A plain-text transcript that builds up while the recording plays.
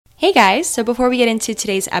Hey guys, so before we get into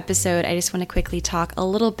today's episode, I just want to quickly talk a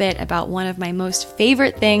little bit about one of my most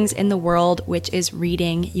favorite things in the world, which is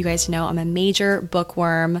reading. You guys know I'm a major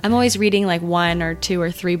bookworm. I'm always reading like 1 or 2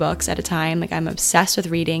 or 3 books at a time. Like I'm obsessed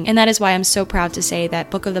with reading, and that is why I'm so proud to say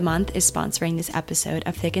that Book of the Month is sponsoring this episode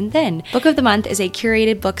of Thick and Thin. Book of the Month is a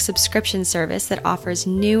curated book subscription service that offers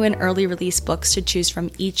new and early release books to choose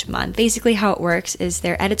from each month. Basically how it works is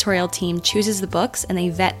their editorial team chooses the books and they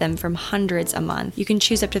vet them from hundreds a month. You can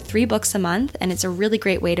choose up to 3 books a month, and it's a really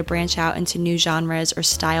great way to branch out into new genres or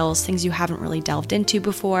styles, things you haven't really delved into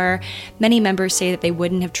before. Many members say that they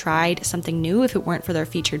wouldn't have tried something new if it weren't for their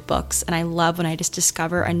featured books, and I love when I just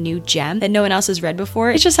discover a new gem that no one else has read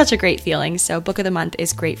before. It's just such a great feeling, so Book of the Month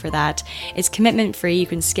is great for that. It's commitment free. You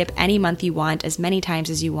can skip any month you want as many times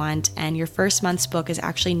as you want, and your first month's book is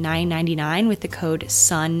actually $9.99 with the code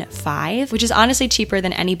SUN5, which is honestly cheaper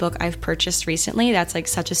than any book I've purchased recently. That's like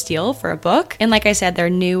such a steal for a book. And like I said, they're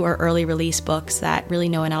new or early release books that really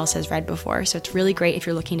no one else has read before. So it's really great if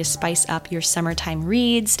you're looking to spice up your summertime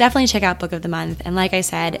reads. Definitely check out Book of the Month. And like I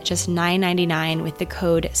said, just $9.99 with the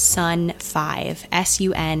code SUN5,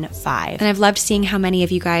 SUN5. And I've loved seeing how many of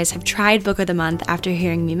you guys have tried Book of the Month after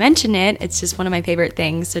hearing me mention it. It's just one of my favorite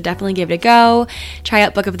things. So definitely give it a go. Try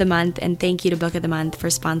out Book of the Month, and thank you to Book of the Month for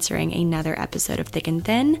sponsoring another episode of Thick and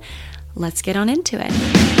Thin. Let's get on into it.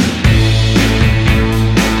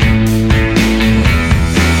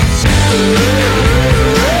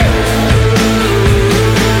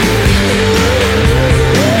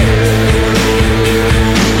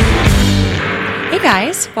 Hey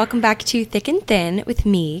guys, welcome back to Thick and Thin with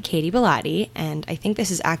me, Katie Bellotti, and I think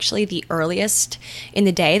this is actually the earliest in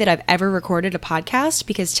the day that I've ever recorded a podcast,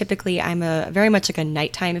 because typically I'm very much like a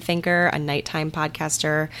nighttime thinker, a nighttime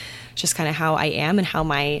podcaster, just kind of how I am and how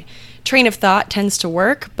my train of thought tends to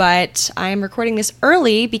work. But I'm recording this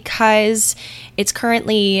early because it's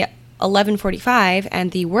currently 11:45 and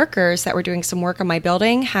the workers that were doing some work on my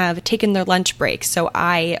building have taken their lunch break. So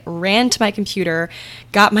I ran to my computer,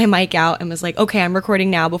 got my mic out, and was like, okay, I'm recording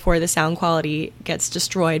now before the sound quality gets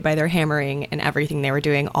destroyed by their hammering and everything they were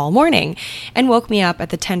doing all morning, and woke me up at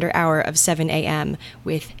the tender hour of 7 a.m.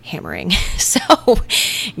 with hammering. So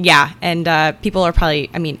yeah, and people are probably,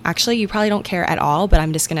 actually you probably don't care at all, but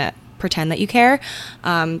I'm just gonna pretend that you care.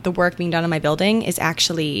 The work being done on my building is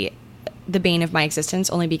actually the bane of my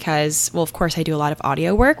existence, only because, well, of course I do a lot of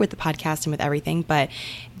audio work with the podcast and with everything, but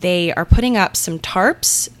they are putting up some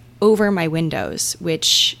tarps over my windows,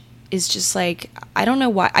 which is just like, I don't know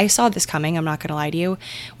why. I saw this coming, I'm not gonna lie to you.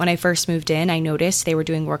 When I first moved in, I noticed they were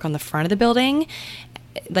doing work on the front of the building,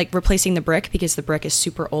 like replacing the brick, because the brick is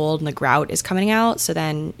super old and the grout is coming out. So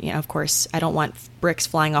then, of course, I don't want bricks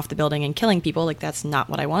flying off the building and killing people. Like, that's not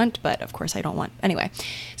what I want, but of course I don't want. Anyway,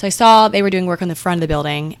 so I saw they were doing work on the front of the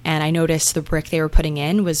building, and I noticed the brick they were putting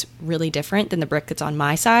in was really different than the brick that's on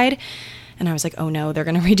my side. And I was like, oh no, they're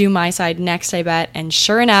going to redo my side next, I bet. And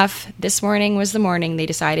sure enough, this morning was the morning they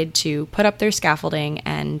decided to put up their scaffolding.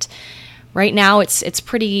 And right now it's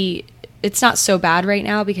not so bad right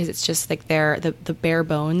now, because it's just like the bare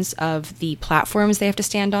bones of the platforms they have to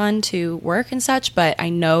stand on to work and such. But I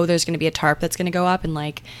know there's going to be a tarp that's going to go up in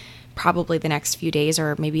like probably the next few days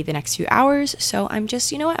or maybe the next few hours. So I'm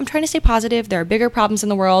just, I'm trying to stay positive. There are bigger problems in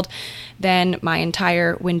the world than my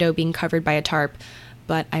entire window being covered by a tarp,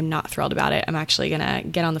 but I'm not thrilled about it. I'm actually going to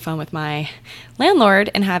get on the phone with my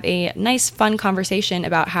landlord and have a nice, fun conversation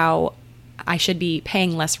about how I should be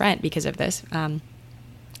paying less rent because of this.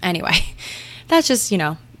 Anyway, that's just,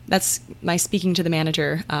 that's my speaking to the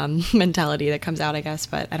manager mentality that comes out, I guess,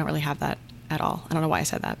 but I don't really have that at all. I don't know why I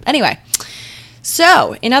said that. Anyway,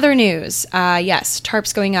 so in other news, yes,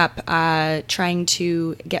 tarps going up, trying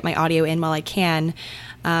to get my audio in while I can.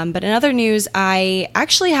 But in other news, I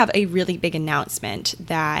actually have a really big announcement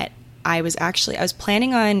that I was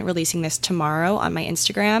planning on releasing this tomorrow on my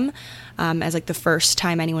Instagram as like the first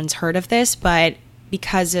time anyone's heard of this, but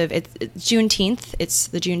because of it's Juneteenth, it's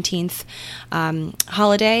the Juneteenth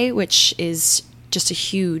holiday, which is just a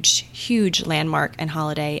huge landmark and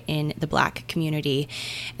holiday in the Black community.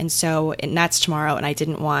 And that's tomorrow, and I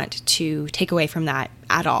didn't want to take away from that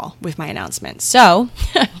at all with my announcement. So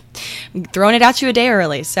I'm throwing it at you a day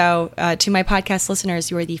early. So to my podcast listeners,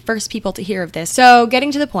 you are the first people to hear of this. So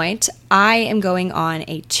getting to the point, I am going on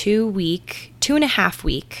a 2.5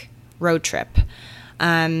 week road trip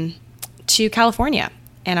to California.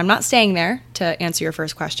 And I'm not staying there. To answer your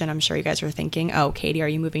first question, I'm sure you guys are thinking, oh, Katie, are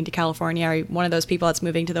you moving to California? Are you one of those people that's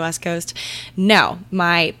moving to the West Coast? No.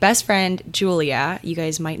 My best friend, Julia, you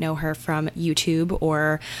guys might know her from YouTube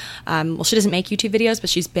or, well, she doesn't make YouTube videos,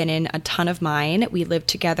 but she's been in a ton of mine. We lived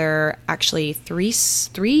together actually three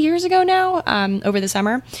years ago now, over the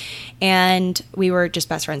summer. And we were just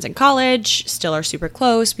best friends in college, still are super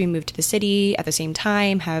close. We moved to the city at the same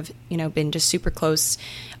time, have, been just super close,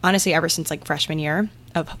 honestly, ever since like freshman year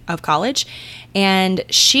of college. And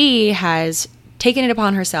she has taken it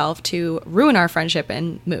upon herself to ruin our friendship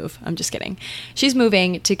and move. I'm just kidding. She's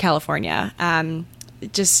moving to California,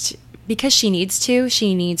 just because she needs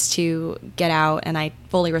to get out. And I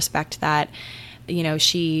fully respect that.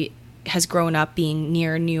 She has grown up being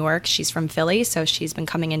near New York. She's from Philly, so she's been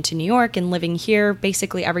coming into New York and living here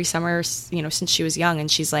basically every summer, since she was young.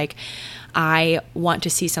 And she's like, I want to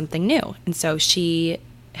see something new. And so she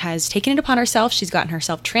has taken it upon herself. She's gotten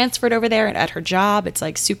herself transferred over there at her job. It's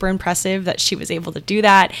like super impressive that she was able to do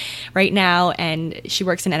that right now. And she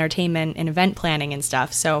works in entertainment and event planning and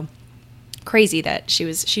stuff. So crazy that she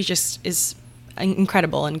just is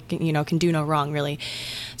incredible and, can do no wrong, really.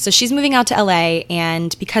 So she's moving out to LA,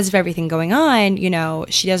 and because of everything going on,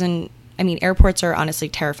 she doesn't, airports are honestly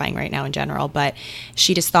terrifying right now in general, but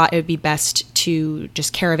she just thought it would be best to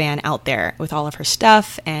just caravan out there with all of her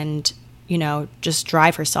stuff and just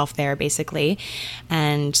drive herself there basically.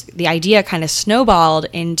 And the idea kind of snowballed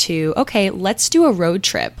into, okay, let's do a road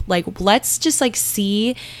trip. Like, let's just like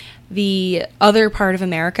see the other part of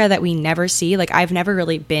America that we never see. Like, I've never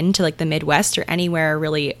really been to like the Midwest or anywhere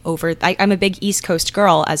really over. I'm a big East Coast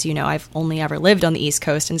girl, as you know. I've only ever lived on the East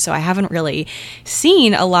Coast, and so I haven't really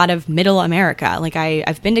seen a lot of middle America. Like,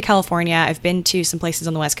 I've been to California, I've been to some places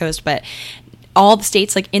on the West Coast, but all the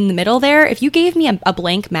states like in the middle there, if you gave me a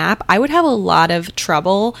blank map, I would have a lot of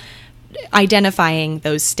trouble identifying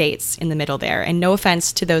those states in the middle there. And no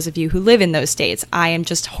offense to those of you who live in those states, I am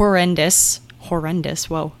just horrendous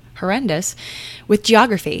with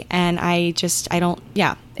geography. And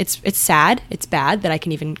it's sad. It's bad that I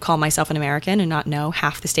can even call myself an American and not know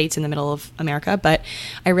half the states in the middle of America, but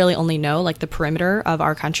I really only know like the perimeter of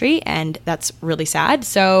our country, and that's really sad.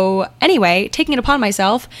 So anyway, taking it upon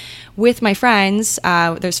myself with my friends,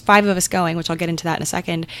 there's 5 of us going, which I'll get into that in a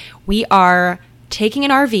second. We are taking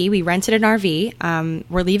an RV. We rented an RV.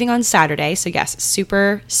 We're leaving on Saturday. So yes,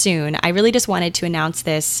 super soon. I really just wanted to announce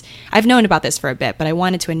this. I've known about this for a bit, but I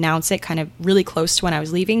wanted to announce it kind of really close to when I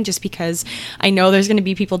was leaving, just because I know there's going to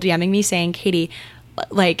be people DMing me saying, Katie,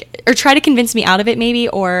 or try to convince me out of it maybe,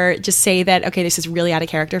 or just say that, okay, this is really out of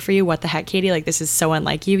character for you. What the heck, Katie? Like, this is so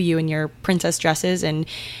unlike you and your princess dresses and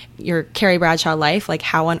your Carrie Bradshaw life. Like,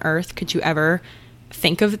 how on earth could you ever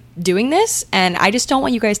think of doing this? And I just don't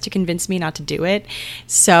want you guys to convince me not to do it.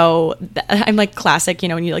 So I'm like classic,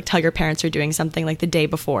 when you like tell your parents you're doing something like the day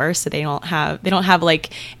before, so they don't have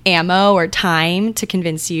like ammo or time to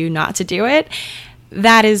convince you not to do it.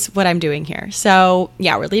 That is what I'm doing here. So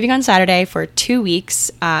yeah, we're leaving on Saturday for 2 weeks.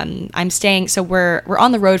 I'm staying, so we're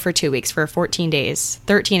on the road for 2 weeks, for 14 days,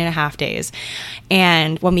 13 and a half days.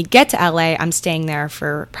 And when we get to LA, I'm staying there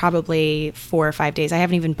for probably 4 or 5 days. I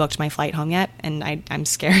haven't even booked my flight home yet, and I'm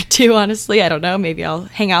scared too, honestly. I don't know. Maybe I'll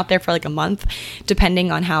hang out there for like a month, depending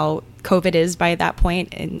on how COVID is by that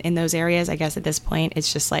point in those areas. I guess at this point,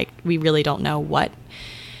 it's just like, we really don't know what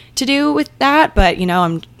to do with that, but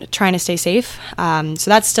I'm trying to stay safe. So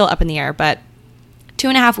that's still up in the air, but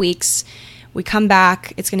 2.5 weeks, we come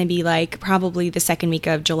back. It's going to be like probably the second week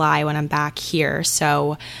of July when I'm back here.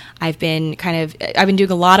 So I've been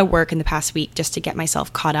doing a lot of work in the past week just to get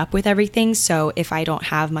myself caught up with everything. So if I don't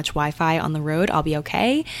have much Wi-Fi on the road, I'll be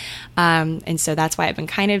okay. And so that's why I've been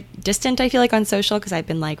kind of distant, I feel like, on social, because I've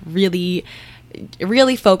been like really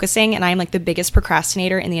focusing, and I'm like the biggest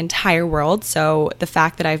procrastinator in the entire world. So the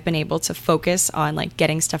fact that I've been able to focus on like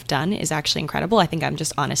getting stuff done is actually incredible. I think I'm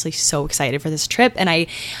just honestly so excited for this trip, and I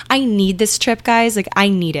need this trip, guys. Like, I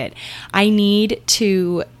need it. I need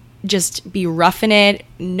to just be roughing it,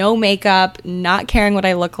 no makeup, not caring what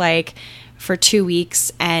I look like for 2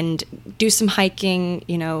 weeks, and do some hiking,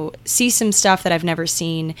 see some stuff that I've never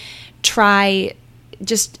seen,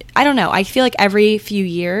 I don't know. I feel like every few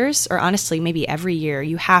years, or honestly, maybe every year,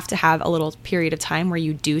 you have to have a little period of time where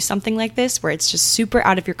you do something like this, where it's just super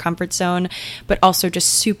out of your comfort zone, but also just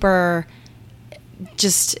super,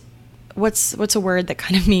 what's a word that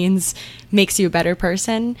kind of means makes you a better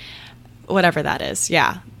person? Whatever that is.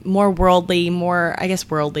 Yeah. More worldly, I guess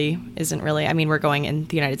worldly isn't really, we're going in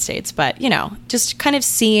the United States, but just kind of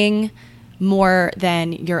seeing more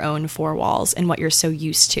than your own 4 walls and what you're so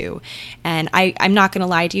used to. And I'm not going to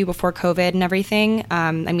lie to you, before COVID and everything,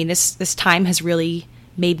 this time has really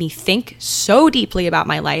made me think so deeply about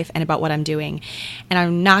my life and about what I'm doing. And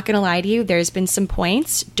I'm not going to lie to you, there's been some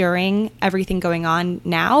points during everything going on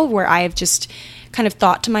now where I've just kind of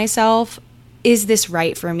thought to myself, is this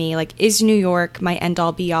right for me? Like, is New York my end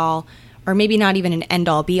all be all? Or maybe not even an end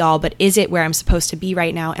all be all, but is it where I'm supposed to be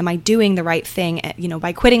right now? Am I doing the right thing? You know,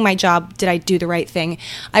 by quitting my job, did I do the right thing?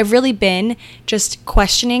 I've really been just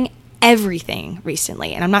questioning everything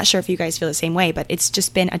recently. And I'm not sure if you guys feel the same way, but it's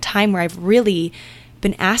just been a time where I've really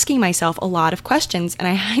been asking myself a lot of questions and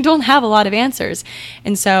I don't have a lot of answers.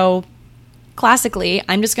 And so classically,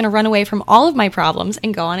 I'm just going to run away from all of my problems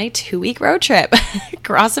and go on a 2-week road trip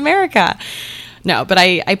across America. No, but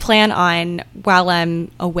I plan on, while I'm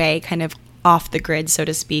away, kind of off the grid, so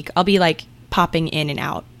to speak, I'll be like popping in and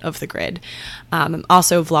out of the grid. I'm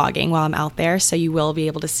also vlogging while I'm out there, so you will be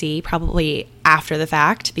able to see probably after the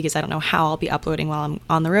fact, because I don't know how I'll be uploading while I'm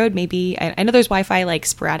on the road. Maybe, I know there's Wi-Fi like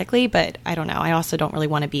sporadically, but I don't know. I also don't really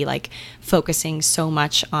want to be like focusing so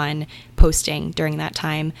much on posting during that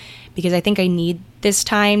time, because I think I need this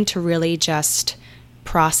time to really just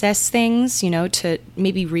process things, you know, to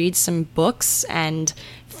maybe read some books and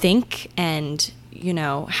think and, you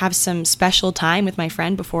know, have some special time with my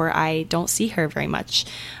friend before I don't see her very much,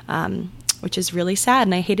 which is really sad.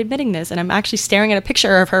 And I hate admitting this. And I'm actually staring at a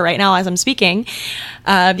picture of her right now as I'm speaking,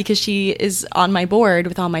 because she is on my board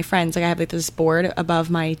with all my friends. Like, I have like this board above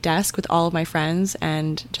my desk with all of my friends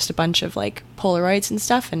and just a bunch of like Polaroids and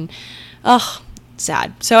stuff. And,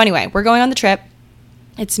 sad. So anyway, we're going on the trip.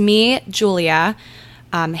 It's me, Julia,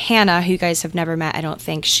 Hannah, who you guys have never met, I don't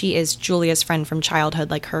think. She is Julia's friend from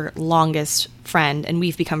childhood, like her longest friend, and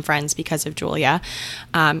we've become friends because of Julia.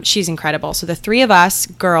 She's incredible. So the 3 of us,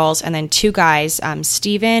 girls, and then 2 guys,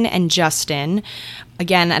 Steven and Justin.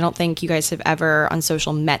 Again, I don't think you guys have ever on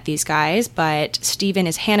social met these guys, but Steven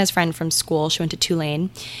is Hannah's friend from school. She went to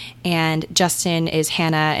Tulane. And Justin is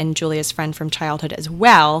Hannah and Julia's friend from childhood as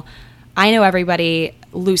well. I know everybody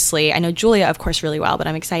loosely. I know Julia, of course, really well, but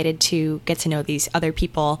I'm excited to get to know these other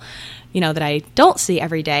people, you know, that I don't see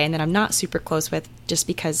every day and that I'm not super close with, just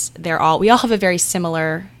because we all have a very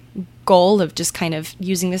similar goal of just kind of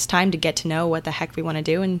using this time to get to know what the heck we want to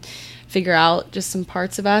do and figure out just some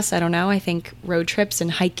parts of us. I don't know. I think road trips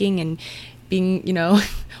and hiking and being, you know,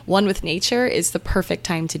 one with nature is the perfect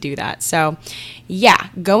time to do that. So yeah,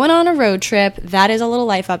 going on a road trip, that is a little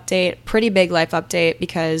life update, pretty big life update,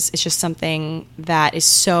 because it's just something that is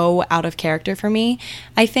so out of character for me,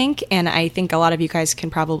 I think. And I think a lot of you guys can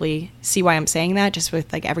probably see why I'm saying that, just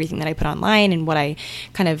with like everything that I put online and what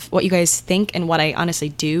you guys think and what I honestly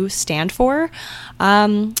do stand for. It's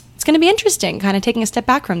going to be interesting, kind of taking a step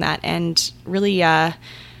back from that and really,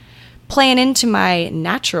 playing into my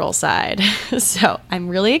natural side. So I'm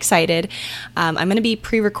really excited. I'm going to be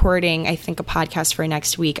pre-recording, I think, a podcast for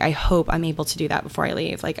next week. I hope I'm able to do that before I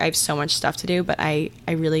leave. Like, I have so much stuff to do, but I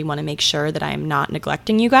really want to make sure that I'm not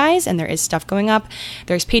neglecting you guys, and there is stuff going up.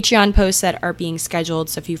 There's Patreon posts that are being scheduled,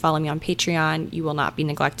 so if you follow me on Patreon, you will not be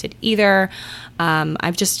neglected either.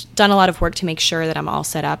 I've just done a lot of work to make sure that I'm all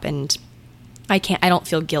set up, and I don't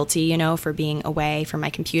feel guilty, you know, for being away from my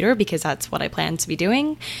computer, because that's what I plan to be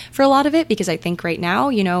doing for a lot of it. Because I think right now,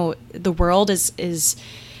 you know, the world is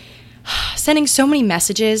sending so many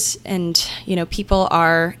messages, and, you know, people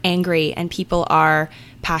are angry and people are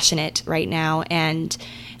passionate right now. And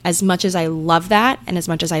as much as I love that, and as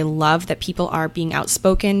much as I love that people are being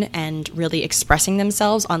outspoken and really expressing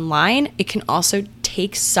themselves online, it can also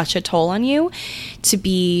take such a toll on you to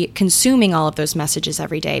be consuming all of those messages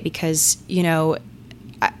every day, because, you know,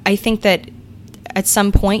 I think that at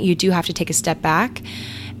some point you do have to take a step back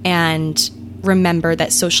and remember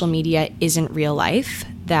that social media isn't real life,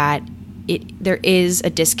 that there is a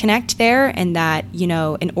disconnect there, and that, you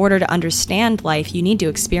know, in order to understand life, you need to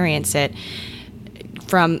experience it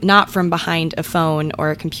not from behind a phone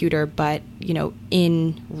or a computer, but, you know,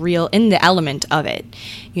 in the element of it,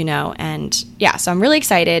 you know. And yeah, so I'm really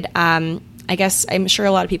excited. I guess I'm sure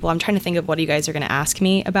a lot of people, I'm trying to think of what you guys are going to ask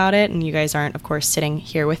me about it, and you guys aren't, of course, sitting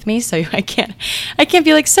here with me, so I can't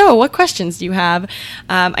be like, so what questions do you have?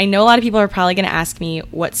 I know a lot of people are probably going to ask me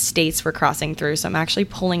what states we're crossing through, so I'm actually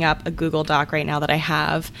pulling up a Google Doc right now that I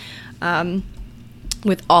have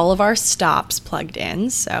with all of our stops plugged in,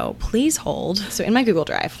 so please hold. So in my Google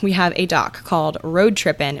Drive, we have a doc called Road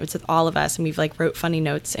Trippin'. It's with all of us, and we've like wrote funny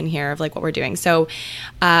notes in here of like what we're doing. So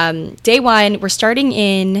day 1, we're starting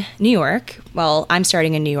in New York. Well, I'm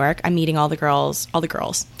starting in New York. I'm meeting the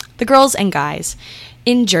girls and guys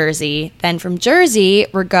in Jersey. Then from Jersey,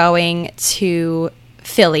 we're going to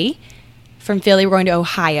Philly. From Philly, we're going to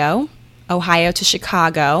Ohio. Ohio to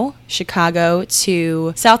Chicago, Chicago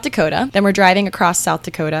to South Dakota. Then we're driving across South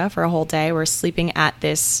Dakota for a whole day. We're sleeping at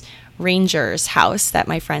this ranger's house that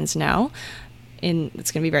my friends know.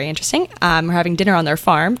 It's going to be very interesting. We're having dinner on their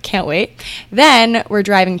farm. Can't wait. Then we're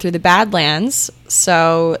driving through the Badlands.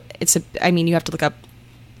 So you have to look up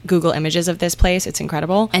Google images of this place. It's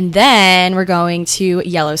incredible. And then we're going to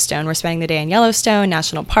Yellowstone. We're spending the day in Yellowstone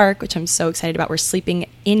National Park, which I'm so excited about. We're sleeping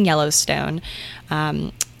in Yellowstone.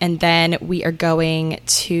 And then we are going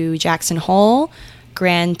to Jackson Hole,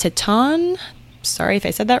 Grand Teton. Sorry if I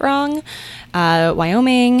said that wrong.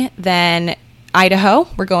 Wyoming. Then Idaho.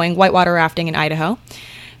 We're going whitewater rafting in Idaho,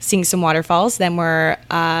 seeing some waterfalls. Then we're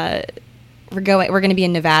going to be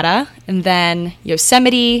in Nevada, and then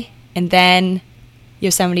Yosemite, and then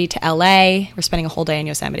Yosemite to LA. We're spending a whole day in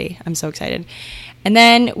Yosemite. I'm so excited. And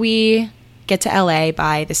then we get to LA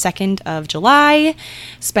by the 2nd of July,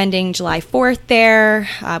 spending July 4th there.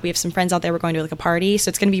 We have some friends out there. We're going to like a party. So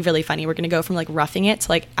it's going to be really funny. We're going to go from like roughing it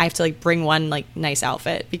to like, I have to like bring one like nice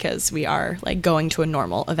outfit because we are like going to a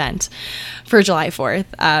normal event for July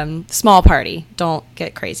 4th. Small party. Don't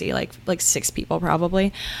get crazy. Like 6 people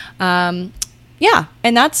probably. Yeah,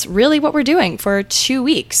 and that's really what we're doing for 2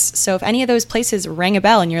 weeks. So if any of those places ring a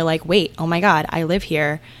bell and you're like, wait, oh my God, I live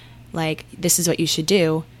here. Like, this is what you should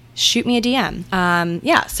do. Shoot me a DM.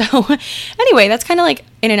 So anyway, that's kind of like,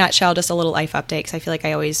 in a nutshell, just a little life update. Because I feel like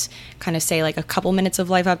I always kind of say like a couple minutes of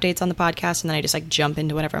life updates on the podcast, and then I just like jump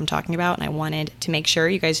into whatever I'm talking about. And I wanted to make sure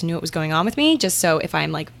you guys knew what was going on with me, just so if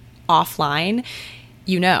I'm like offline,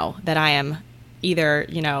 you know that I am either,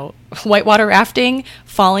 whitewater rafting,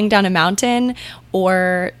 falling down a mountain,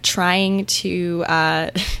 or trying to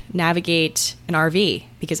navigate an RV,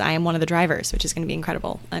 because I am one of the drivers, which is going to be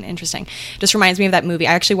incredible and interesting. Just reminds me of that movie.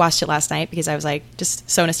 I actually watched it last night because I was like just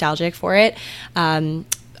so nostalgic for it.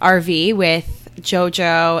 RV with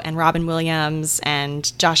JoJo and Robin Williams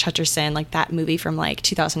and Josh Hutcherson, like that movie from like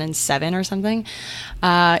 2007 or something.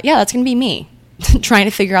 That's going to be me trying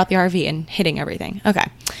to figure out the RV and hitting everything. Okay.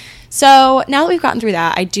 So now that we've gotten through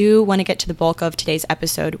that, I do want to get to the bulk of today's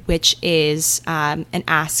episode, which is Dear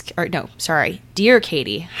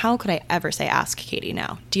Katie. How could I ever say Ask Katie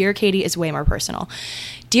now? Dear Katie is way more personal.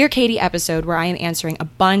 Dear Katie episode where I am answering a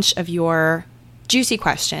bunch of your juicy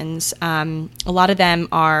questions. A lot of them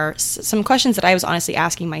are some questions that I was honestly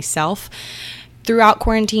asking myself throughout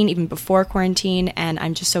quarantine, even before quarantine, and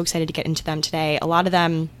I'm just so excited to get into them today. A lot of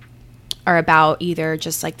them are about either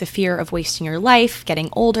just like the fear of wasting your life, getting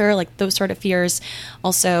older, like those sort of fears.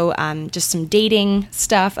 Also, just some dating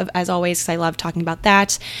stuff, as always, because I love talking about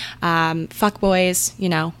that. Fuckboys,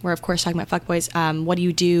 we're of course talking about fuckboys. What do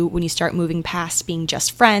you do when you start moving past being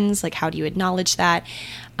just friends? Like, how do you acknowledge that?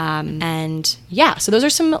 So those are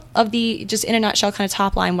some of the, just in a nutshell, kind of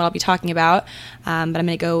top line what I'll be talking about. But I'm going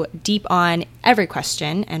to go deep on every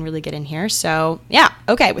question and really get in here. So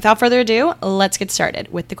okay, without further ado, let's get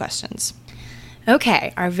started with the questions.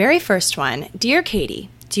 Okay, our very first one. Dear Katie,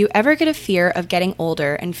 do you ever get a fear of getting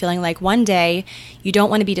older and feeling like one day you don't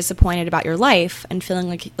want to be disappointed about your life and feeling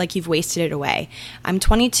like you've wasted it away? I'm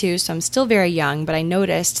 22, so I'm still very young, but I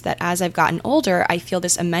noticed that as I've gotten older, I feel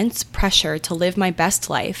this immense pressure to live my best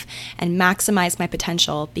life and maximize my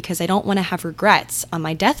potential because I don't want to have regrets on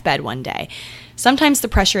my deathbed one day. Sometimes the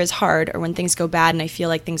pressure is hard, or when things go bad and I feel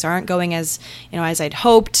like things aren't going as I'd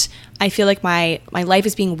hoped, I feel like my life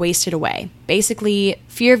is being wasted away. Basically,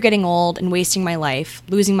 fear of getting old and wasting my life,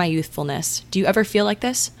 losing my youthfulness. Do you ever feel like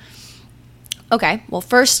this? Okay, well,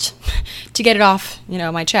 first, to get it off,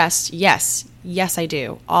 my chest, yes, I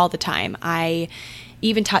do, all the time. I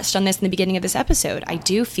even touched on this in the beginning of this episode. I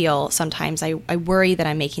do feel sometimes I worry that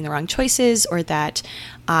I'm making the wrong choices, or that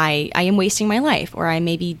I am wasting my life, or I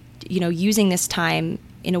may be using this time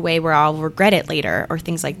in a way where I'll regret it later, or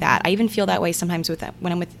things like that. I even feel that way sometimes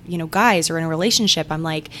when I'm with guys or in a relationship. I'm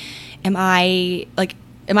like, am I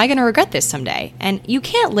going to regret this someday? And you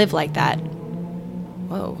can't live like that.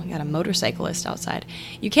 Whoa, I got a motorcyclist outside.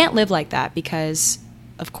 You can't live like that because,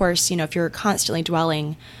 of course, if you're constantly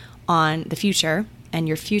dwelling on the future and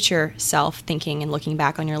your future self thinking and looking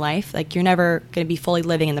back on your life, like, you're never going to be fully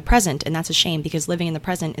living in the present. And that's a shame, because living in the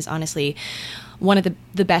present is honestly one of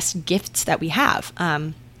the best gifts that we have.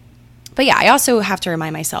 But I also have to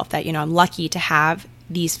remind myself that, I'm lucky to have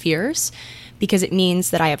these fears, because it means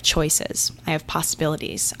that I have choices. I have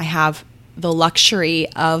possibilities. I have the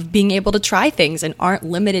luxury of being able to try things and aren't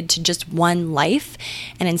limited to just one life.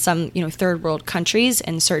 And in some, third world countries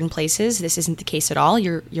and certain places, this isn't the case at all.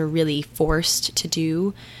 You're really forced to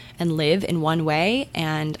do and live in one way.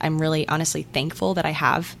 And I'm really honestly thankful that I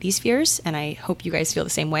have these fears. And I hope you guys feel the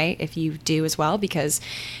same way if you do as well, because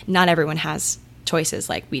not everyone has choices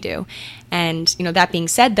like we do. And, that being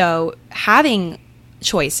said, though, having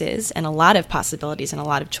choices and a lot of possibilities and a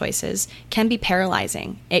lot of choices can be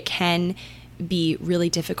paralyzing. It can be really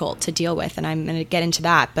difficult to deal with. And I'm going to get into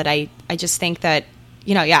that. But I just think that,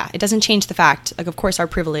 it doesn't change the fact, like, of course, our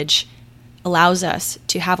privilege allows us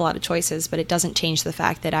to have a lot of choices, but it doesn't change the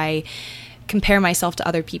fact that I compare myself to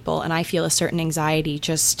other people and I feel a certain anxiety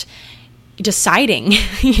just deciding,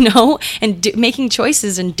 and making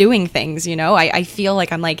choices and doing things, I feel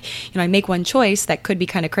like I'm like, I make one choice that could be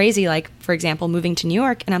kind of crazy. Like, for example, moving to New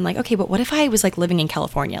York, and I'm like, okay, but what if I was like living in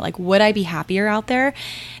California? Like, would I be happier out there?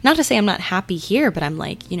 Not to say I'm not happy here, but I'm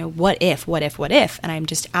like, what if? And I'm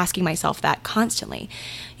just asking myself that constantly,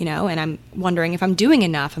 and I'm wondering if I'm doing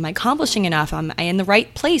enough. Am I accomplishing enough? Am I in the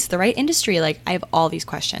right place, the right industry? Like, I have all these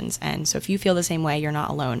questions. And so if you feel the same way, you're not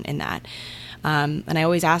alone in that. And I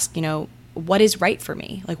always ask, what is right for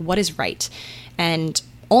me? Like, what is right? And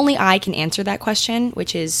only I can answer that question,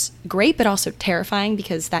 which is great, but also terrifying,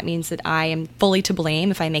 because that means that I am fully to blame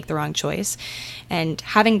if I make the wrong choice. And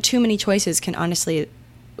having too many choices can honestly,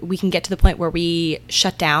 we can get to the point where we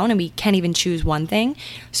shut down and we can't even choose one thing.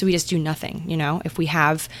 So we just do nothing, if we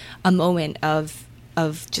have a moment of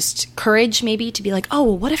just courage, maybe, to be like, oh,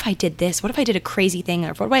 well, what if I did this? What if I did a crazy thing?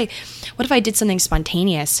 Or what if I did something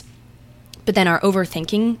spontaneous? But then our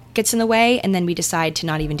overthinking gets in the way, and then we decide to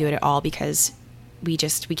not even do it at all because we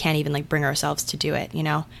can't even like bring ourselves to do it,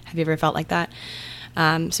 Have you ever felt like that?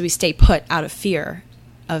 So we stay put out of fear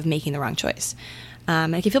of making the wrong choice.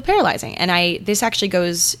 And it can feel paralyzing. And this actually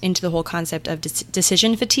goes into the whole concept of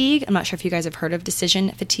decision fatigue. I'm not sure if you guys have heard of decision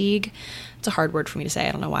fatigue. It's a hard word for me to say.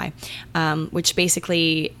 I don't know why. Which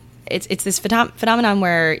basically, it's this phenomenon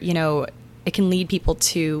where, it can lead people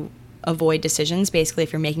to avoid decisions, basically,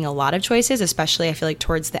 if you're making a lot of choices, especially I feel like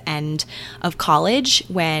towards the end of college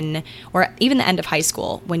or even the end of high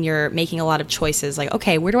school, when you're making a lot of choices, like,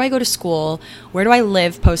 okay, where do I go to school? Where do I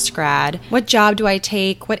live post-grad? What job do I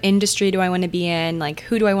take? What industry do I want to be in? Like,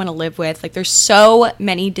 who do I want to live with? Like, there's so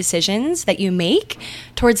many decisions that you make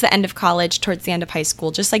towards the end of college, towards the end of high school,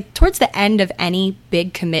 just like towards the end of any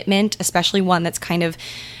big commitment, especially one that's kind of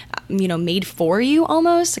made for you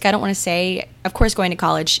almost. Like, I don't want to say, of course, going to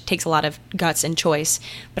college takes a lot of guts and choice,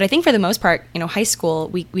 but I think for the most part, high school,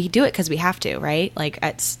 we do it because we have to, right? Like,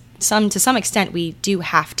 to some extent, we do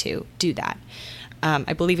have to do that.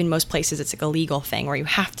 I believe in most places it's like a legal thing where you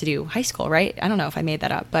have to do high school, right? I don't know if I made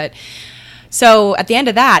that up, but so at the end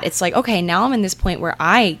of that, it's like, okay, now I'm in this point where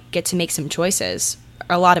I get to make some choices.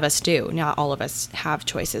 A lot of us do. Not all of us have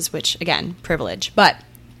choices, which, again, privilege, but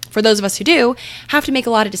for those of us who do, have to make a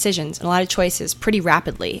lot of decisions and a lot of choices pretty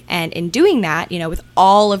rapidly. And in doing that, with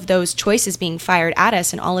all of those choices being fired at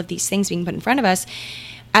us and all of these things being put in front of us,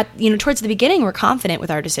 towards the beginning, we're confident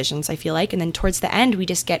with our decisions, I feel like. And then towards the end, we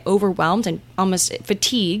just get overwhelmed and almost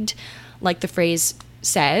fatigued, like the phrase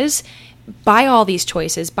says, by all these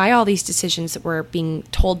choices, by all these decisions that we're being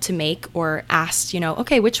told to make or asked,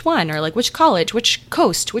 okay, which one? Or like, which college, which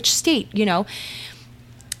coast, which state,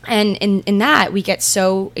 And in that, we get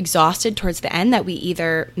so exhausted towards the end that we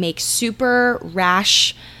either make super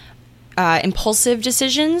rash, impulsive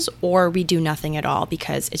decisions, or we do nothing at all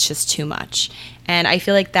because it's just too much. And I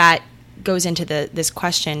feel like that goes into this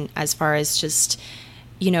question as far as just,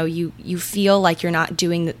 you feel like you're not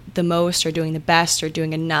doing the most or doing the best or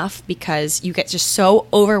doing enough because you get just so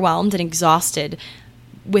overwhelmed and exhausted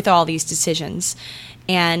with all these decisions.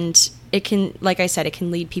 And it can, like I said, it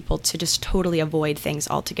can lead people to just totally avoid things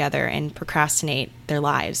altogether and procrastinate their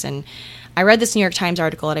lives. And I read this New York Times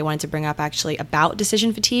article that I wanted to bring up actually about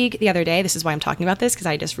decision fatigue the other day. This is why I'm talking about this, because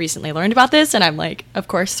I just recently learned about this, and I'm like, of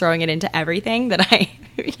course, throwing it into everything that I,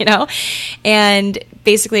 And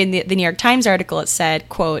basically in the New York Times article, it said,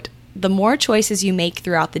 quote, "The more choices you make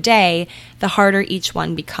throughout the day, the harder each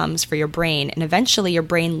one becomes for your brain. And eventually your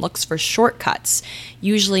brain looks for shortcuts,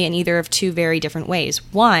 usually in either of two very different ways.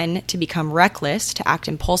 One, to become reckless, to act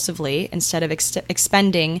impulsively instead of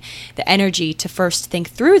expending the energy to first think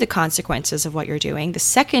through the consequences of what you're doing. The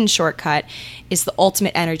second shortcut is the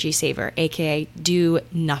ultimate energy saver, aka do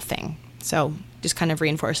nothing." So just kind of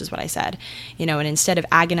reinforces what I said, and instead of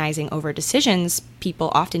agonizing over decisions, people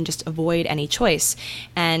often just avoid any choice.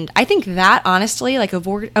 And I think that honestly, like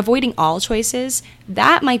avoiding all choices,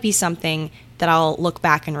 that might be something that I'll look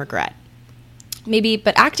back and regret. Maybe,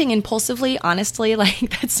 but acting impulsively, honestly, like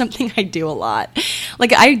that's something I do a lot.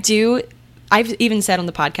 Like I've even said on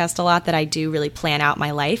the podcast a lot that I do really plan out my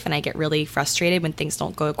life, and I get really frustrated when things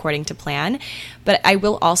don't go according to plan. But I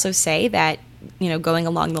will also say that, going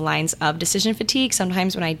along the lines of decision fatigue,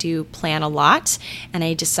 sometimes when I do plan a lot and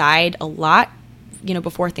I decide a lot,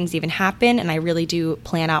 before things even happen, and I really do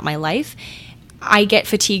plan out my life, I get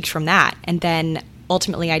fatigued from that. And then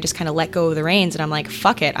ultimately I just kind of let go of the reins and I'm like,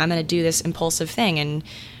 fuck it, I'm going to do this impulsive thing and,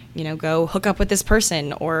 go hook up with this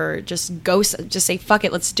person or just say, fuck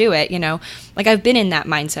it, let's do it. Like I've been in that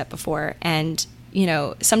mindset before. And,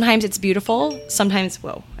 sometimes it's beautiful. Sometimes,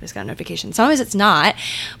 whoa, I just got a notification. Sometimes it's not.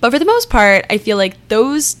 But for the most part, I feel like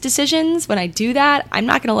those decisions, when I do that, I'm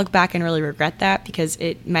not going to look back and really regret that because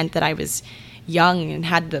it meant that I was young and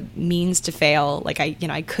had the means to fail. Like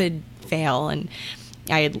I could fail and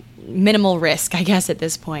I had minimal risk, I guess, at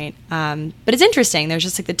this point. But it's interesting. There's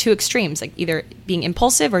just like the two extremes, like either being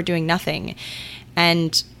impulsive or doing nothing.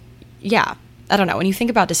 And yeah, I don't know. When you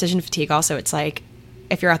think about decision fatigue also, it's like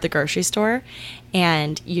if you're at the grocery store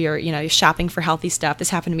and you're shopping for healthy stuff. This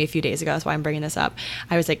happened to me a few days ago. That's why I'm bringing this up.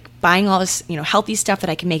 I was like buying all this, healthy stuff that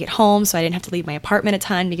I can make at home so I didn't have to leave my apartment a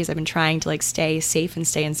ton because I've been trying to like stay safe and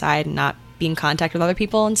stay inside and not be in contact with other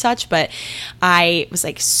people and such. But I was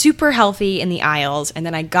like super healthy in the aisles, and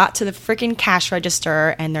then I got to the freaking cash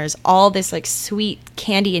register and there's all this like sweet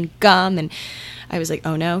candy and gum, and I was like,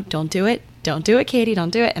 oh no, don't do it, Katie,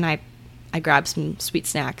 don't do it. And I grabbed some sweet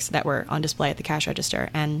snacks that were on display at the cash register,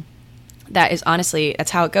 and that's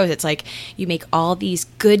how it goes. It's like you make all these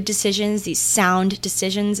good decisions, these sound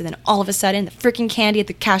decisions, and then all of a sudden the freaking candy at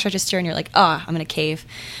the cash register and you're like, oh, I'm gonna cave.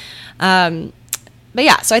 But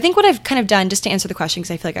yeah, so I think what I've kind of done, just to answer the question,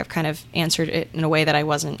 because I feel like I've kind of answered it in a way that I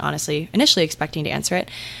wasn't honestly initially expecting to answer it.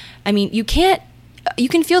 I mean, you can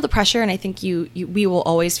feel the pressure, and I think we will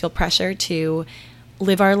always feel pressure to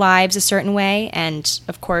live our lives a certain way. And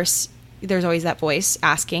of course, there's always that voice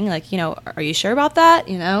asking, like, are you sure about that?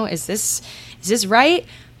 Is this right?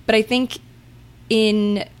 But I think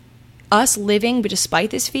in us living, but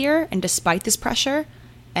despite this fear and despite this pressure,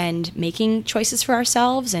 and making choices for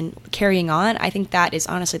ourselves and carrying on, I think that is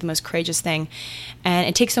honestly the most courageous thing. And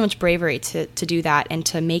it takes so much bravery to do that and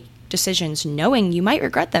to make decisions knowing you might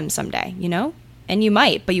regret them someday, and you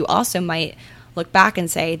might, but you also might look back and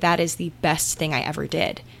say, that is the best thing I ever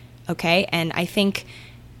did. Okay. And I think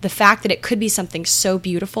the fact that it could be something so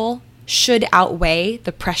beautiful should outweigh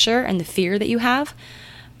the pressure and the fear that you have.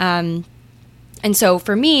 And so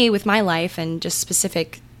for me, with my life and just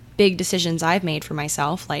specific big decisions I've made for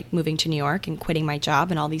myself, like moving to New York and quitting my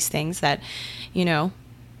job and all these things that,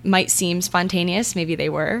 might seem spontaneous. Maybe they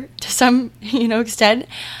were to some, extent.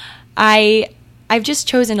 I've just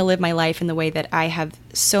chosen to live my life in the way that I have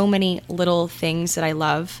so many little things that I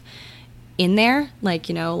love in there, like,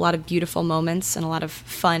 a lot of beautiful moments and a lot of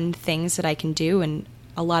fun things that I can do and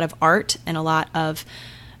a lot of art and a lot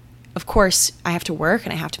of course, I have to work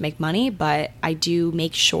and I have to make money, but I do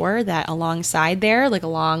make sure that alongside there, like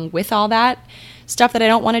along with all that stuff that I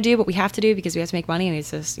don't want to do, but we have to do because we have to make money and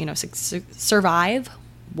it's just, survive.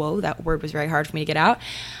 Whoa, that word was very hard for me to get out.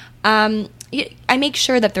 I make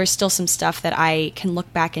sure that there's still some stuff that I can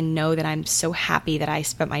look back and know that I'm so happy that I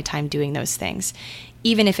spent my time doing those things.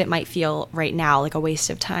 Even if it might feel right now like a waste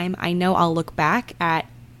of time, I know I'll look back at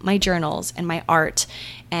my journals and my art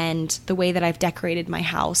and the way that I've decorated my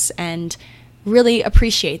house and really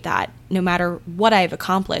appreciate that. No matter what I've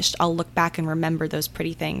accomplished, I'll look back and remember those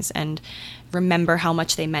pretty things and remember how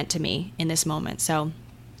much they meant to me in this moment. So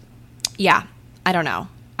yeah, I don't know.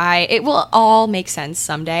 It will all make sense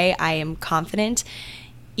someday. I am confident,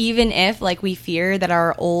 even if like we fear that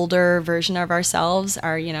our older version of ourselves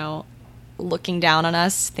are, looking down on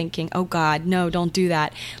us thinking, oh God, no, don't do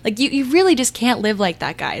that. Like you really just can't live like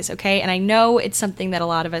that, guys. Okay. And I know it's something that a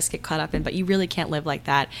lot of us get caught up in, but you really can't live like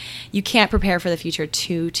that. You can't prepare for the future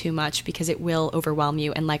too much because it will overwhelm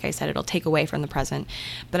you. And like I said, it'll take away from the present.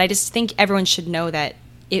 But I just think everyone should know that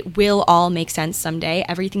it will all make sense someday.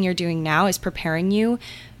 Everything you're doing now is preparing you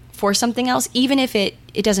for something else, even if it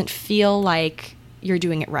doesn't feel like you're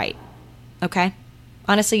doing it right. Okay.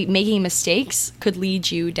 Honestly, making mistakes could lead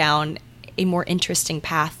you down a more interesting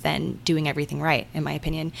path than doing everything right, in my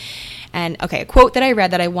opinion. And okay, a quote that I read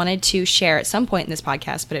that I wanted to share at some point in this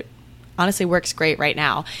podcast, but it honestly works great right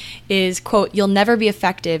now, is, quote, "You'll never be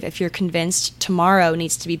effective if you're convinced tomorrow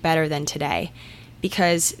needs to be better than today,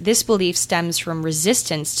 because this belief stems from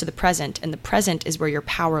resistance to the present, and the present is where your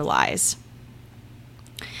power lies."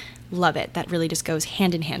 Love it. That really just goes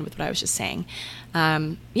hand in hand with what I was just saying.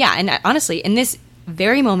 Yeah, and honestly, in this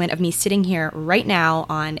very moment of me sitting here right now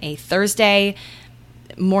on a Thursday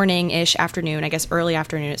morning-ish afternoon, I guess early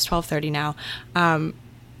afternoon, it's 12:30 now,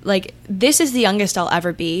 like this is the youngest I'll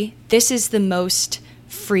ever be. This is the most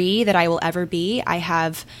free that I will ever be. I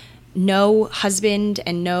have no husband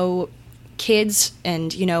and no kids,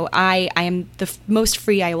 and I am the most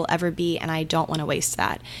free I will ever be, and I don't want to waste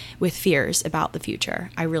that with fears about the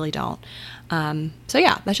future. I really don't. So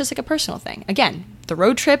yeah, that's just like a personal thing. Again, the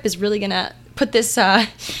road trip is really gonna put this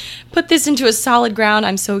into a solid ground,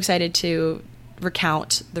 I'm so excited to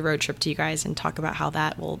recount the road trip to you guys and talk about how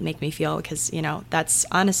that will make me feel, because, you know, that's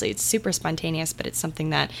honestly, it's super spontaneous, but it's something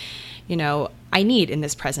that, you know, I need in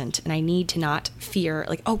this present, and I need to not fear,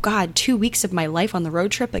 like, oh God, 2 weeks of my life on the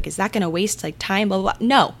road trip, like, is that going to waste like time, blah, blah,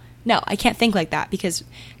 blah. No, I can't think like that, because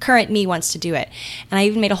current me wants to do it. And I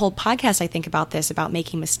even made a whole podcast, I think, about this, about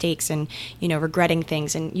making mistakes and, you know, regretting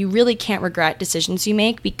things. And you really can't regret decisions you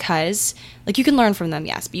make, because, like, you can learn from them,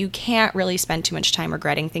 yes, but you can't really spend too much time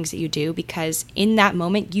regretting things that you do, because in that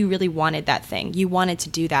moment, you really wanted that thing. You wanted to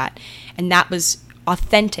do that. And that was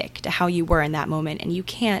authentic to how you were in that moment. And you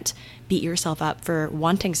can't beat yourself up for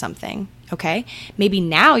wanting something, okay? Maybe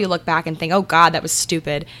now you look back and think, oh God, that was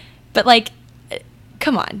stupid. But, like,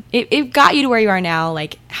 come on, it got you to where you are now.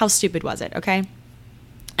 Like, how stupid was it? Okay.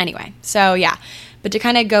 Anyway, so yeah, but to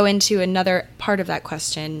kind of go into another part of that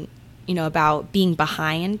question, you know, about being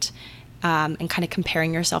behind, and kind of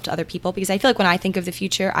comparing yourself to other people, because I feel like when I think of the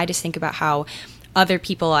future, I just think about how other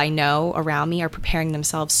people I know around me are preparing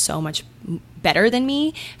themselves so much better than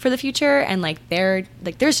me for the future. And like, I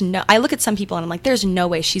look at some people and I'm like, there's no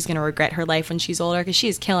way she's going to regret her life when she's older, because she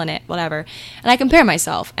is killing it, whatever. And I compare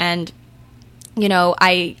myself, and you know,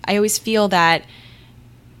 I always feel that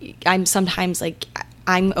I'm sometimes like,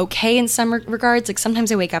 I'm okay in some regards. Like, sometimes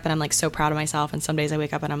I wake up and I'm like so proud of myself. And some days I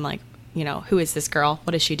wake up and I'm like, you know, who is this girl?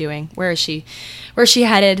 What is she doing? Where is she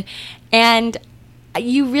headed? And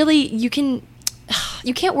you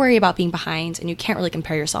can't worry about being behind, and you can't really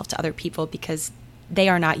compare yourself to other people, because they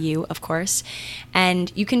are not you, of course. And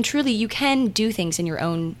you can do things in your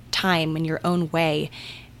own time, in your own way,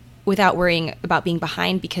 without worrying about being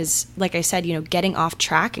behind, because like I said, you know, getting off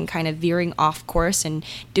track and kind of veering off course and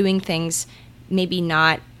doing things maybe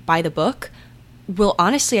not by the book will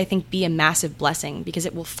honestly, I think, be a massive blessing, because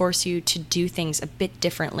it will force you to do things a bit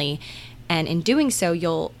differently. And in doing so,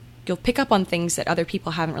 you'll pick up on things that other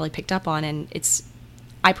people haven't really picked up on. And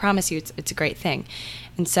I promise you, it's a great thing.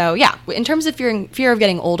 And so, yeah, in terms of fear of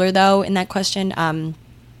getting older, though, in that question,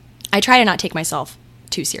 I try to not take myself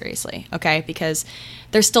too seriously, okay? Because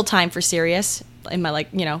there's still time for serious in my, like,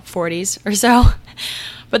 you know, 40s or so.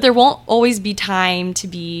 But there won't always be time to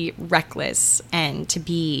be reckless and to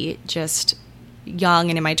be just young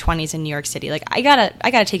and in my 20s in New York City. Like, I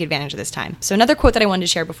gotta take advantage of this time. So another quote that I wanted to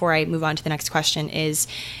share before I move on to the next question is,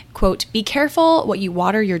 quote, "Be careful what you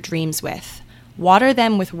water your dreams with. Water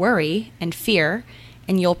them with worry and fear,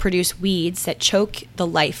 and you'll produce weeds that choke the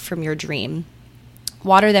life from your dream.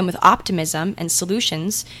 Water them with optimism and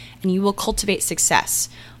solutions, and you will cultivate success.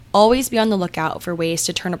 Always be on the lookout for ways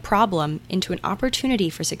to turn a problem into an opportunity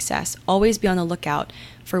for success. Always be on the lookout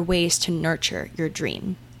for ways to nurture your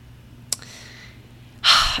dream."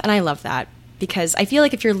 And I love that, because I feel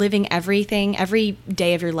like if you're living every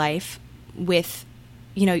day of your life with,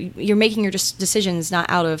 you know, you're making your decisions not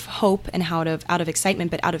out of hope and out of excitement,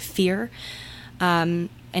 but out of fear, and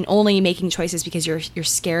only making choices because you're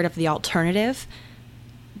scared of the alternative,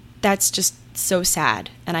 that's just so sad.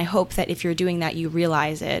 And I hope that if you're doing that, you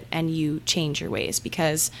realize it and you change your ways,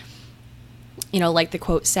 because, you know, like the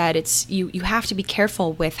quote said, it's you have to be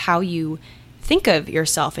careful with how you think of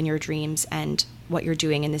yourself and your dreams and what you're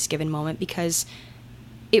doing in this given moment, because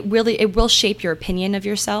it will shape your opinion of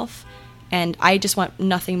yourself. And I just want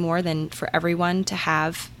nothing more than for everyone to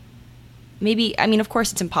have, maybe, I mean, of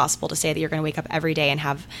course, it's impossible to say that you're going to wake up every day and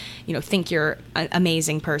have, you know, think you're an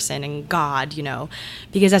amazing person and God, you know,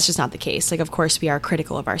 because that's just not the case. Like, of course, we are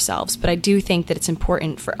critical of ourselves, but I do think that it's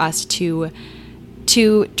important for us to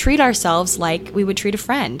treat ourselves like we would treat a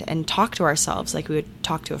friend, and talk to ourselves like we would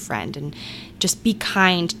talk to a friend, and just be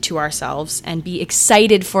kind to ourselves and be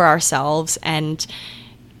excited for ourselves. And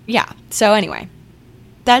yeah, so anyway,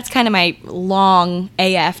 that's kind of my long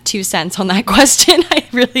AF 2 cents on that question. I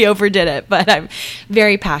really overdid it, but I'm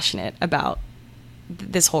very passionate about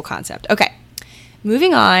this whole concept. Okay,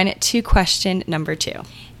 moving on to question number 2.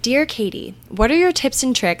 Dear Katie, what are your tips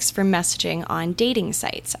and tricks for messaging on dating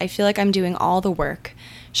sites? I feel like I'm doing all the work.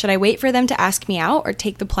 Should I wait for them to ask me out or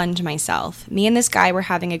take the plunge myself? Me and this guy were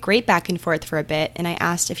having a great back and forth for a bit, and I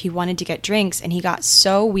asked if he wanted to get drinks, and he got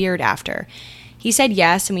so weird after. He said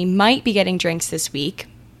yes, and we might be getting drinks this week.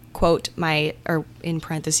 Quote, or in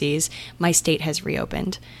parentheses, my state has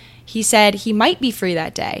reopened. He said he might be free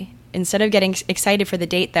that day. Instead of getting excited for the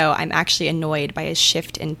date, though, I'm actually annoyed by his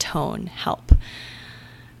shift in tone. Help.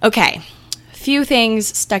 Okay, a few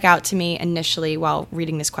things stuck out to me initially while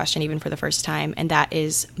reading this question, even for the first time, and that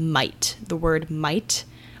is might. The word might.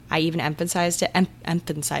 I even emphasized it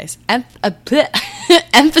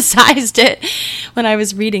emphasized it when I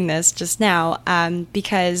was reading this just now,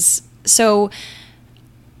 because, so,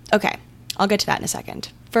 okay, I'll get to that in a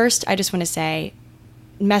second. First, I just want to say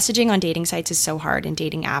messaging on dating sites is so hard, and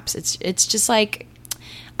dating apps. It's just like,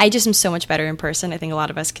 I just am so much better in person. I think a lot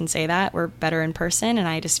of us can say that. We're better in person, and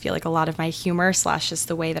I just feel like a lot of my humor / just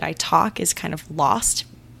the way that I talk is kind of lost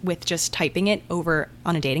with just typing it over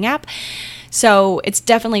on a dating app. So it's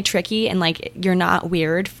definitely tricky, and like, you're not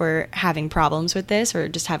weird for having problems with this or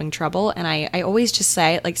just having trouble. And I always just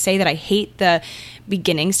say that I hate the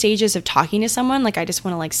beginning stages of talking to someone. Like, I just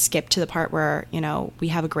want to like skip to the part where, you know, we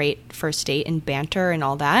have a great first date and banter and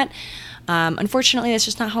all that. Unfortunately, that's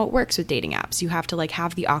just not how it works with dating apps. You have to like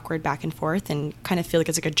have the awkward back and forth and kind of feel like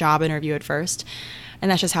it's like a job interview at first. And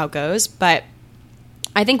that's just how it goes. But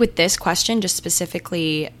I think with this question, just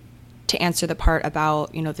specifically to answer the part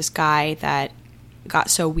about, you know, this guy that got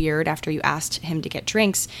so weird after you asked him to get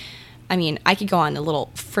drinks, I mean, I could go on a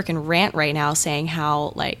little freaking rant right now saying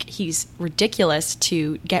how, like, he's ridiculous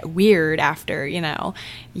to get weird after, you know,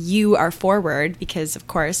 you are forward, because, of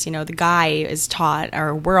course, you know, the guy is taught,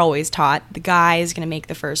 or we're always taught, the guy is going to make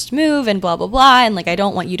the first move and blah, blah, blah. And, like, I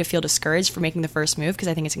don't want you to feel discouraged for making the first move, because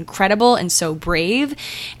I think it's incredible and so brave,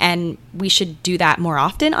 and we should do that more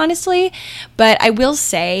often, honestly. But I will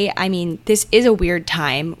say, I mean, this is a weird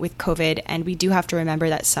time with COVID, and we do have to remember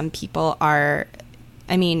that some people are,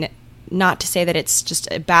 I mean, not to say that it's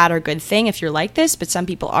just a bad or good thing if you're like this, but some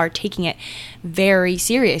people are taking it very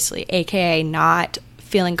seriously, aka not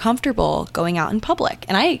feeling comfortable going out in public.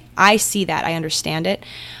 And I see that. I understand it.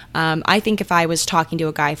 I think if I was talking to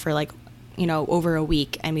a guy for like, you know, over a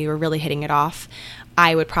week and we were really hitting it off,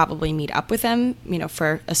 I would probably meet up with him, you know,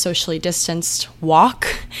 for a socially distanced walk,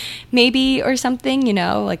 maybe, or something, you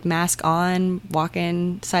know, like mask on,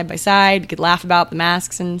 walking side by side. We could laugh about the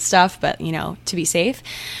masks and stuff, but, you know, to be safe.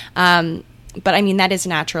 But I mean, that is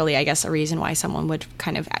naturally, I guess, a reason why someone would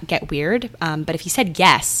kind of get weird. But if he said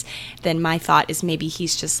yes, then my thought is maybe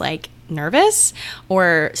he's just like nervous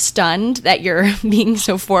or stunned that you're being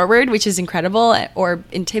so forward, which is incredible, or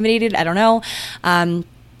intimidated. I don't know.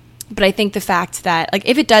 But I think the fact that, like,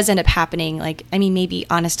 if it does end up happening, like, I mean, maybe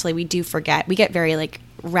honestly, we do forget. We get very, like,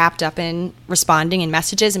 wrapped up in responding in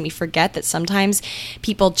messages, and we forget that sometimes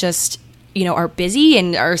people just, you know, are busy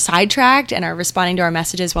and are sidetracked and are responding to our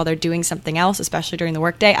messages while they're doing something else, especially during the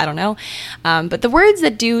workday. I don't know. But the words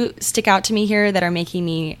that do stick out to me here that are making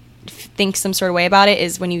me think some sort of way about it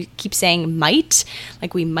is when you keep saying might,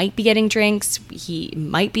 like, we might be getting drinks, he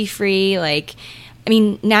might be free, like, I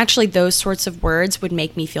mean, naturally, those sorts of words would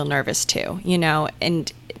make me feel nervous too, you know,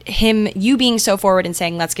 and you being so forward and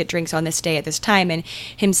saying, let's get drinks on this day at this time, and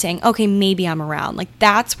him saying, okay, maybe I'm around. Like,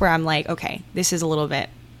 that's where I'm like, okay, this is a little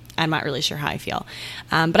bit, I'm not really sure how I feel.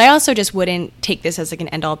 But I also just wouldn't take this as like an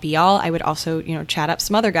end all be all. I would also, you know, chat up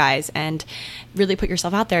some other guys and really put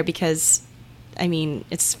yourself out there, because, I mean,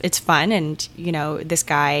 it's fun. And, you know, this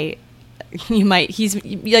guy, he's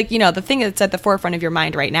like, you know, the thing that's at the forefront of your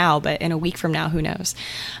mind right now, but in a week from now, who knows?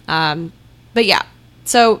 But yeah,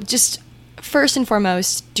 so just first and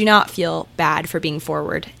foremost, do not feel bad for being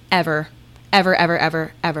forward, ever, ever, ever,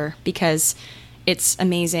 ever, ever, because it's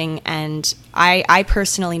amazing. And I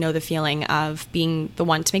personally know the feeling of being the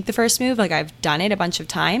one to make the first move. Like, I've done it a bunch of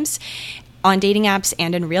times on dating apps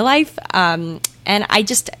and in real life. And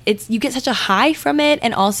you get such a high from it.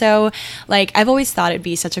 And also, like, I've always thought it'd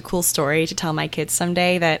be such a cool story to tell my kids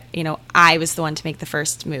someday that, you know, I was the one to make the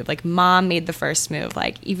first move. Like, mom made the first move.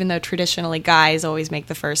 Like, even though traditionally guys always make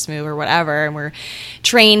the first move or whatever, and we're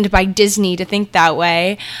trained by Disney to think that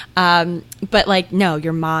way. But like, no,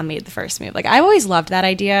 your mom made the first move. Like, I've always loved that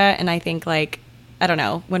idea. And I think, like, I don't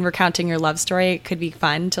know, when recounting your love story, it could be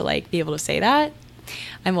fun to like be able to say that.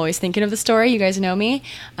 I'm always thinking of the story. You guys know me.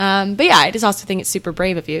 But yeah, I just also think it's super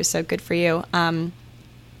brave of you. So good for you. And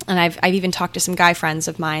I've even talked to some guy friends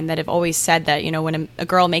of mine that have always said that, you know, when a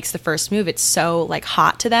girl makes the first move, it's so like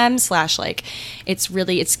hot to them / like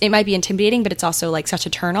it might be intimidating, but it's also like such a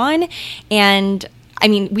turn on. And I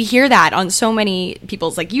mean, we hear that on so many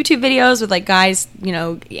people's like YouTube videos with like guys, you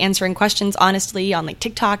know, answering questions honestly on like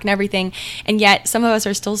TikTok and everything. And yet some of us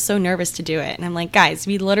are still so nervous to do it. And I'm like, guys,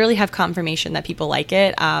 we literally have confirmation that people like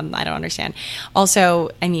it. I don't understand. Also,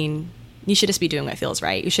 I mean, you should just be doing what feels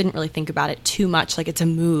right. You shouldn't really think about it too much like it's a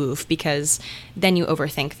move, because then you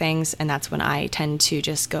overthink things. And that's when I tend to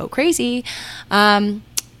just go crazy.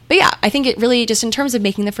 But yeah, I think it really, just in terms of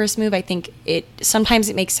making the first move, I think sometimes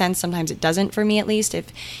it makes sense, sometimes it doesn't, for me at least.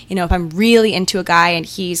 If I'm really into a guy and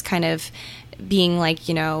he's kind of being like,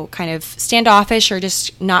 you know, kind of standoffish or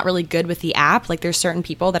just not really good with the app, like there's certain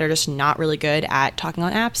people that are just not really good at talking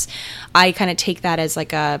on apps, I kind of take that as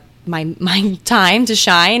like my time to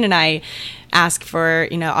shine, and I ask for,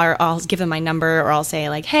 you know, I'll give them my number, or I'll say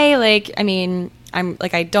like, hey, like, I mean,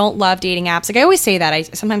 I don't love dating apps. Like I always say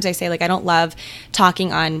that. Sometimes I say like I don't love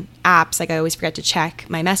talking on apps. Like I always forget to check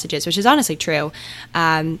my messages, which is honestly true.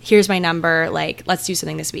 Here's my number. Like let's do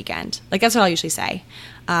something this weekend. Like that's what I'll usually say.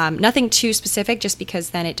 Nothing too specific, just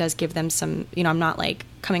because then it does give them some, I'm not like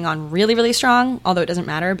coming on really, really strong, although it doesn't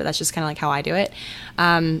matter, but that's just kind of like how I do it.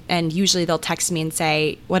 And usually they'll text me and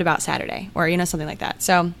say, what about Saturday? Or, something like that.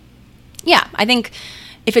 So yeah, I think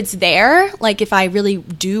if it's there, like if I really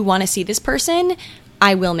do want to see this person,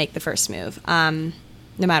 I will make the first move, no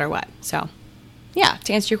matter what. So yeah,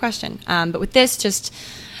 to answer your question. But with this, just,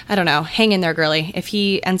 I don't know, hang in there, girly. If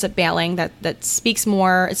he ends up bailing, that speaks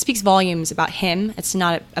volumes about him. It's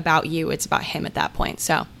not about you. It's about him at that point.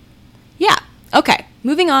 So yeah. Okay.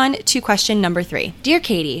 Moving on to question number 3. Dear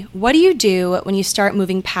Katie, what do you do when you start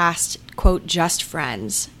moving past, quote, just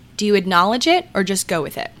friends? Do you acknowledge it or just go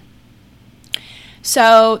with it?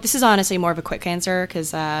 So this is honestly more of a quick answer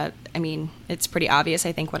because, it's pretty obvious,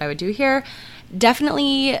 I think, what I would do here.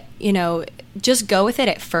 Definitely, just go with it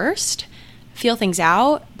at first. Feel things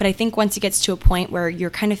out, but I think once it gets to a point where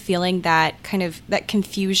you're kind of feeling that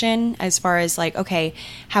confusion as far as like, okay,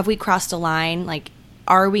 have we crossed a line? Like,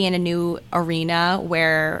 are we in a new arena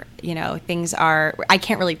where, things are, I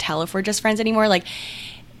can't really tell if we're just friends anymore. Like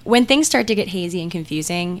when things start to get hazy and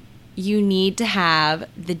confusing, you need to have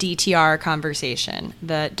the DTR conversation,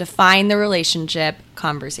 the define the relationship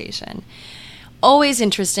conversation. Always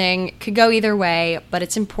interesting, could go either way, but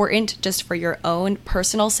it's important just for your own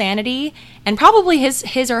personal sanity and probably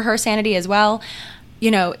his or her sanity as well,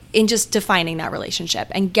 in just defining that relationship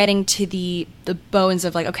and getting to the bones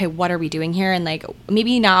of like, okay, what are we doing here? And like,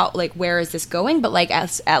 maybe not like, where is this going? But like,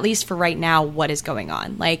 at least for right now, what is going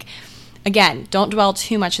on? Like, again, don't dwell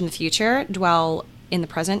too much in the future, dwell in the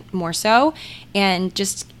present more so, and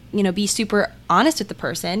just, be super honest with the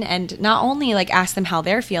person and not only like ask them how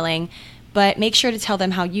they're feeling, but make sure to tell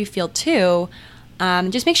them how you feel too.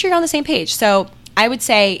 Just make sure you're on the same page. So I would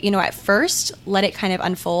say, at first, let it kind of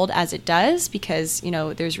unfold as it does because,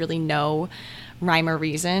 there's really no rhyme or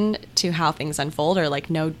reason to how things unfold or like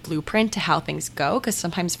no blueprint to how things go because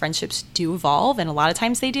sometimes friendships do evolve and a lot of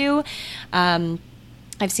times they do.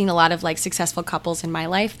 I've seen a lot of like successful couples in my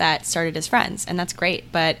life that started as friends and that's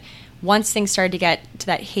great. But once things started to get to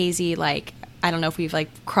that hazy, like, I don't know if we've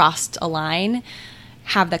like crossed a line,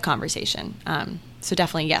 have that conversation. So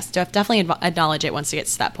definitely, yes, definitely acknowledge it once it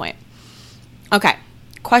gets to that point. Okay,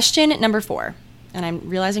 question number 4. And I'm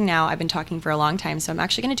realizing now I've been talking for a long time, so I'm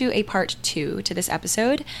actually going to do a part 2 to this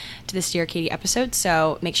episode, to this Dear Katie episode.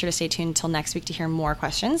 So make sure to stay tuned until next week to hear more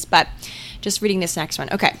questions. But just reading this next one.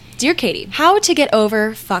 Okay, Dear Katie, how to get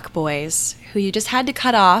over fuckboys who you just had to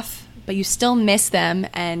cut off, but you still miss them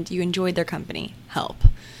and you enjoyed their company. Help.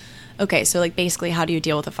 Okay, so like basically how do you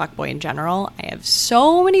deal with a fuckboy in general? I have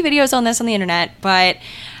so many videos on this on the internet, but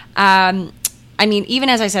even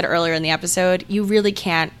as I said earlier in the episode, you really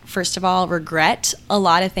can't, first of all, regret a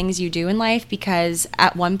lot of things you do in life because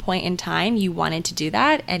at one point in time you wanted to do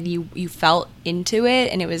that and you felt into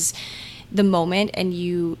it and it was the moment and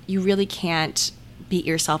you really can't beat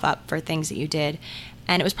yourself up for things that you did.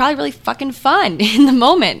 And it was probably really fucking fun in the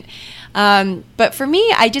moment. But for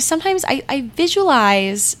me, I just sometimes I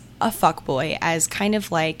visualize a fuckboy as kind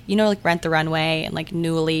of like, like Rent the Runway and like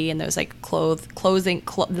Nuuly and those like clothing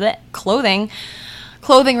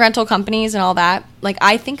rental companies and all that. Like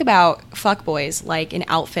I think about fuckboys like an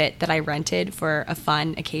outfit that I rented for a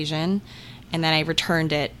fun occasion and then I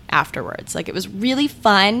returned it afterwards. Like it was really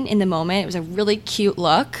fun in the moment. It was a really cute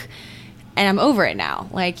look and I'm over it now.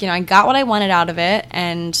 Like, I got what I wanted out of it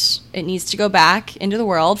and it needs to go back into the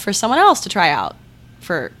world for someone else to try out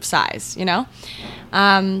for size, So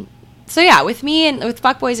yeah, with me and with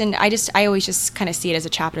fuckboys, and I always just kind of see it as a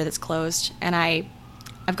chapter that's closed, and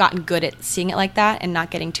I've gotten good at seeing it like that and not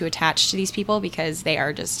getting too attached to these people because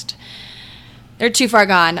they're too far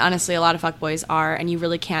gone. Honestly, a lot of fuckboys are, and you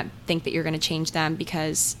really can't think that you're going to change them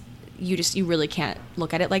because you really can't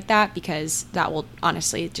look at it like that because that will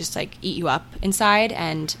honestly just like eat you up inside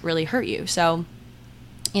and really hurt you. So,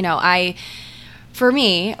 for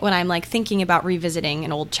me, when I'm like thinking about revisiting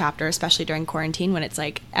an old chapter, especially during quarantine, when it's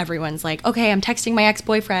like everyone's like, okay, I'm texting my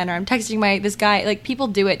ex-boyfriend or I'm texting this guy, like people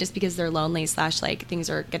do it just because they're lonely / like things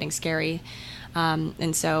are getting scary.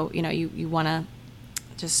 And so, you want to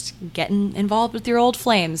just get involved with your old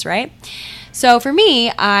flames, right? So for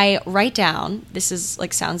me, I write down, this is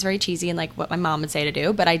like sounds very cheesy and like what my mom would say to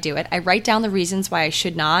do, but I do it. I write down the reasons why I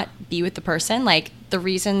should not be with the person, like the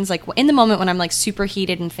reasons, like in the moment when I'm like super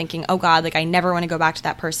heated and thinking, oh God, like I never want to go back to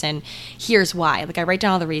that person. Here's why. Like I write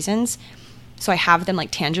down all the reasons. so I have them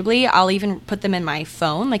like tangibly. I'll even put them in my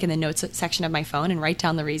phone, like in the notes section of my phone, and write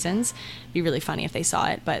down the reasons. It'd be really funny if they saw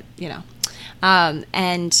it, but you know.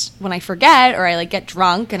 And when I forget or I like get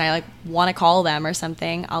drunk and I like want to call them or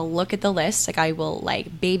something, I'll look at the list. Like I will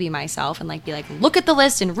like baby myself and like be like, look at the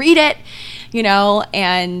list and read it, you know.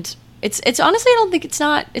 And it's honestly, I don't think it's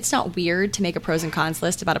not weird to make a pros and cons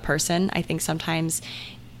list about a person. I think sometimes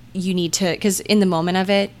you need to, because in the moment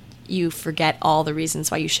of it, you forget all the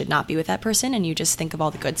reasons why you should not be with that person, and you just think of all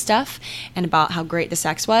the good stuff and about how great the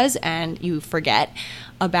sex was, and you forget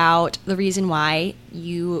about the reason why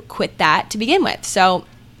you quit that to begin with. So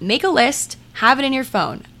make a list, have it in your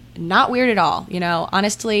phone. Not weird at all, you know.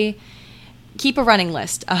 Honestly, keep a running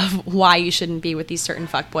list of why you shouldn't be with these certain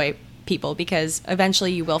fuckboy people, because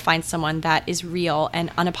eventually you will find someone that is real and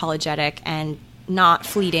unapologetic and not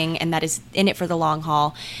fleeting, and that is in it for the long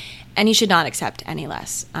haul. And you should not accept any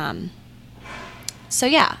less. So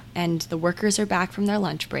yeah, and the workers are back from their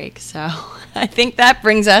lunch break. So I think that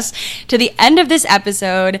brings us to the end of this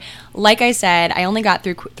episode. Like I said, I only got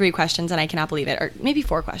through 3 questions, and I cannot believe it. Or maybe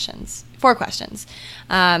 4 questions. 4 questions.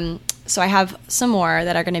 So I have some more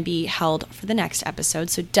that are going to be held for the next episode.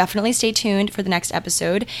 So definitely stay tuned for the next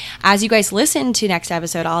episode. As you guys listen to next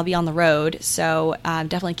episode, I'll be on the road. So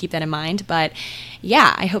definitely keep that in mind. But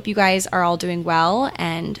yeah, I hope you guys are all doing well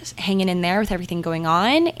and hanging in there with everything going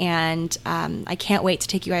on. And I can't wait to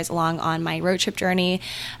take you guys along on my road trip journey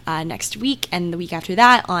next week and the week after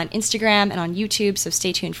that on Instagram and on YouTube. So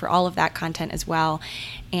stay tuned for all of that content as well.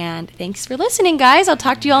 And thanks for listening, guys. I'll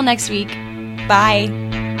talk to you all next week. Bye.